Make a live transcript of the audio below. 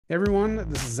Hey everyone,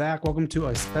 this is Zach. Welcome to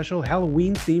a special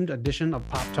Halloween-themed edition of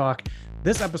Pop Talk.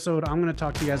 This episode, I'm going to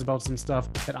talk to you guys about some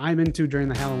stuff that I'm into during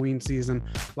the Halloween season.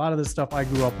 A lot of this stuff I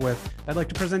grew up with. I'd like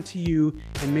to present to you,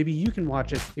 and maybe you can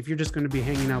watch it if you're just going to be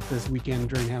hanging out this weekend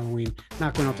during Halloween,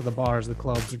 not going out to the bars, the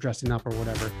clubs, or dressing up or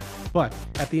whatever. But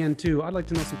at the end too, I'd like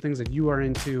to know some things that you are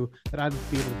into that I'd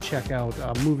be able to check out,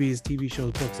 movies, TV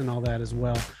shows, books, and all that as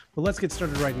well. But let's get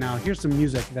started right now. Here's some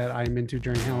music that I'm into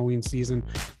during Halloween season.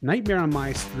 Nightmare on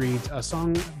My Street, a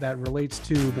song that relates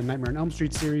to the Nightmare on Elm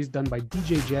Street series done by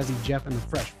DJ Jazzy Jeff and the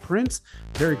Fresh Prince.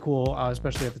 Very cool,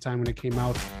 especially at the time when it came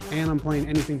out. And I'm playing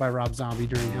anything by Rob Zombie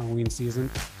during Halloween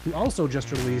season. He also just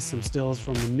released some stills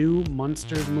from the new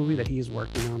Munsters movie that he's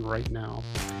working on right now.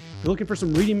 If you're looking for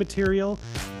some reading material,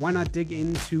 why not dig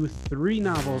into 3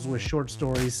 novels with short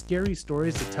stories, scary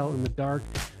stories to tell in the dark.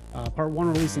 Part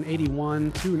 1 released in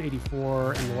 81, 2 in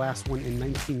 84, and the last one in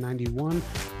 1991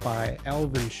 by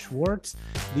Alvin Schwartz.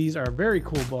 These are very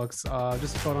cool books,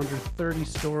 just about under 30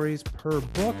 stories per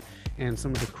book, and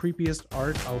some of the creepiest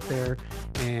art out there.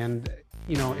 And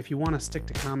you know, if you want to stick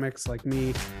to comics like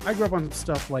me, I grew up on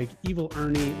stuff like Evil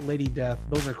Ernie, Lady Death.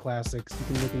 Those are classics.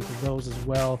 You can look into those as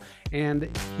well. And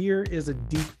here is a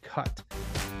deep cut.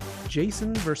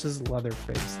 Jason versus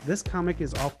Leatherface. This comic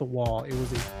is off the wall. It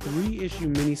was a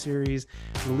 3-issue miniseries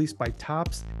released by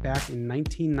Topps back in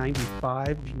 1995.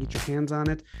 If you can get your hands on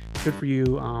it, good for you.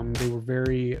 They were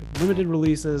very limited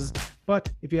releases, but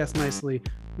if you ask nicely,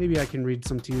 maybe I can read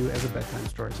some to you as a bedtime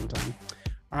story sometime.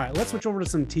 All right, let's switch over to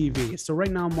some TV. So right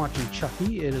now I'm watching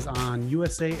Chucky. It is on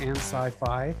USA and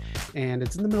Sci-Fi, and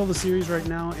it's in the middle of the series right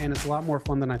now, and it's a lot more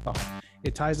fun than I thought.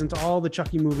 It ties into all the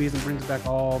Chucky movies and brings back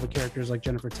all the characters like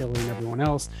Jennifer Tilly and everyone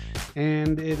else,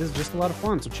 and it is just a lot of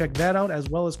fun. So check that out, as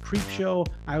well as Creepshow.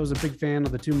 I was a big fan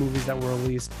of the 2 movies that were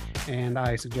released, and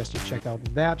I suggest you check out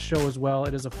that show as well.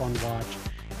 It is a fun watch.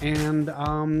 And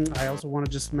I also want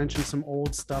to just mention some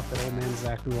old stuff that old man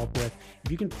Zach grew up with.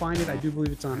 If you can find it, I do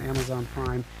believe it's on Amazon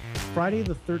Prime. Friday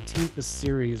the 13th, the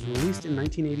series, released in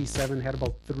 1987, had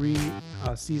about 3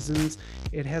 seasons.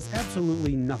 It has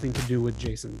absolutely nothing to do with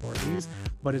Jason Voorhees,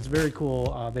 but it's very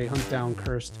cool. They hunt down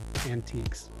cursed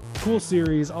antiques. Cool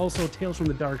series. Also, Tales from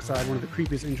the Dark Side, one of the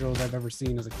creepiest intros I've ever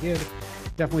seen as a kid.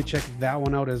 Definitely check that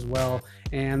one out as well.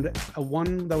 And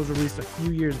one that was released a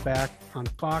few years back on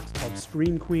Fox called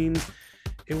Scream Queens.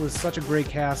 It was such a great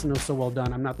cast and it was so well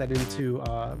done. I'm not that into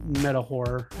meta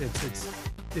horror.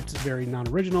 It's very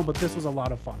non-original, but this was a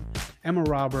lot of fun. Emma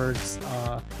Roberts,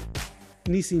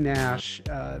 Niecy Nash,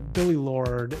 Billy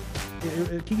Lord,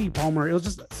 Keke Palmer. It was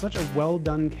just such a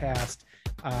well-done cast.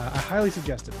 I highly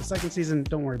suggest it. The second season,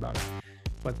 don't worry about it,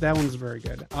 but that one's very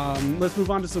good. Let's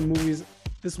move on to some movies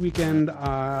this weekend.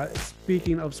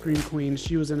 Speaking of Scream Queen,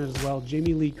 she was in it as well.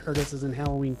 Jamie Lee Curtis is in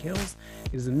Halloween Kills.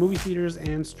 It is in movie theaters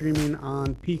and streaming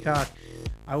on Peacock.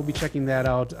 I will be checking that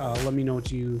out. Let me know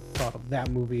what you thought of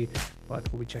that movie,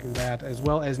 but we'll be checking that, as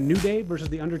well as New Day versus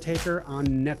The Undertaker on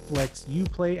Netflix. You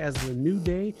play as the New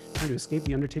Day trying to escape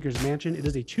the Undertaker's mansion. It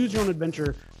is a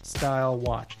choose-your-own-adventure style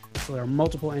watch, so there are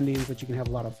multiple endings that you can have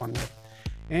a lot of fun with.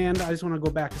 And I just want to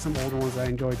go back to some older ones that I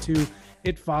enjoy too.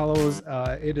 It Follows.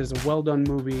 It is a well-done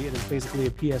movie. It is basically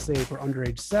a PSA for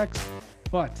underage sex,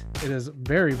 but it is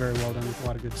very, very well done with a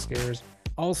lot of good scares.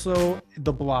 Also,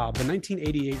 The Blob, the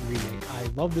 1988 remake. I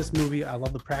love this movie. I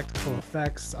love the practical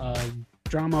effects.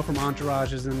 Drama from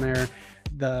Entourage is in there.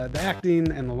 The acting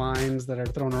and the lines that are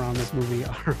thrown around this movie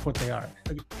are what they are.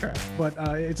 But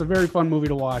it's a very fun movie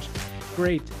to watch.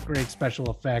 Great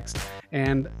special effects.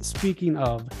 And speaking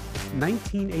of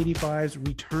 1985's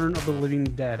Return of the Living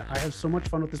Dead, I have so much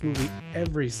fun with this movie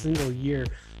every single year.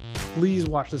 Please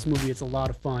watch this movie. It's a lot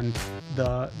of fun.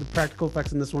 The practical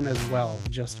effects in this one as well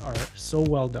just are so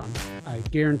well done. I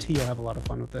guarantee you'll have a lot of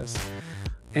fun with this.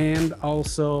 And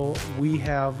also, we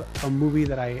have a movie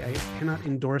that I cannot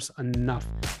endorse enough.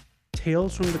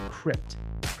 Tales from the Crypt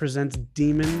presents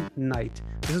Demon Knight.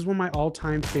 This is one of my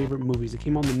all-time favorite movies. It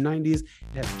came out in the 90s.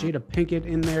 It has Jada Pinkett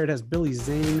in there. It has Billy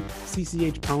Zane,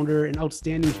 CCH Pounder, an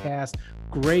outstanding cast.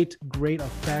 Great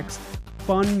effects.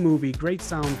 Fun movie, great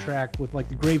soundtrack with like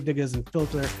the Gravediggers and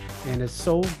Filter, and it's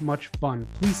so much fun.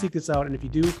 Please seek this out, and if you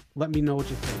do, let me know what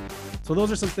you think. So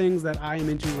those are some things that I am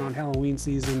into around Halloween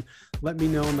season. Let me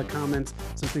know in the comments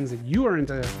some things that you are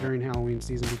into during Halloween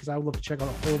season, because I would love to check out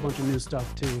a whole bunch of new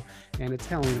stuff too, and it's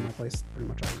Halloween in my place pretty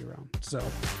much all year round. So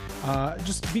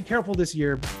just be careful this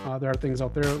year. There are things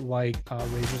out there like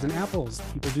razors and apples.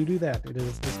 People do that. It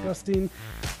is disgusting,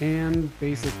 and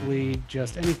basically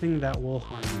just anything that will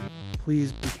harm you.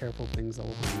 Please be careful of things that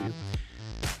will harm you.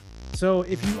 So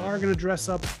if you are going to dress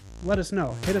up, let us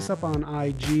know. Hit us up on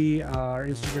IG or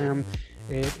Instagram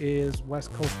It is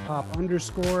West Coast Pop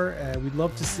 _. We'd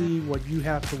love to see what you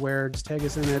have to wear. Just tag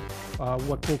us in it.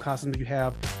 What cool costumes you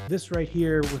have. This right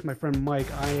here with my friend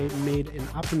Mike, I made an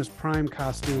Optimus Prime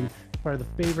costume. Probably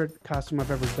the favorite costume I've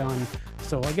ever done.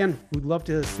 So again, we'd love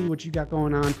to see what you got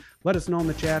going on. Let us know in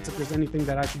the chats if there's anything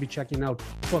that I should be checking out.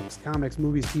 Books, comics,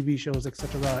 movies, TV shows,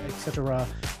 etc., etc.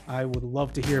 I would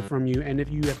love to hear from you. And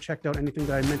if you have checked out anything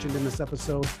that I mentioned in this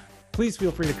episode, please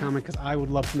feel free to comment, because I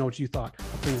would love to know what you thought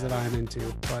of things that I'm into.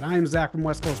 But I am Zach from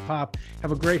West Coast Pop.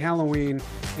 Have a great Halloween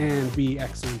and be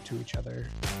excellent to each other.